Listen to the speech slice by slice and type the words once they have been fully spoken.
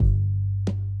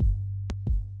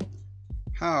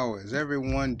How is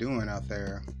everyone doing out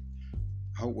there?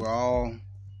 I hope we're all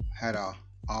had a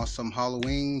awesome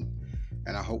Halloween,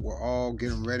 and I hope we're all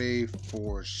getting ready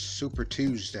for Super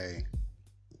Tuesday.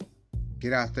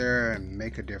 Get out there and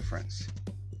make a difference.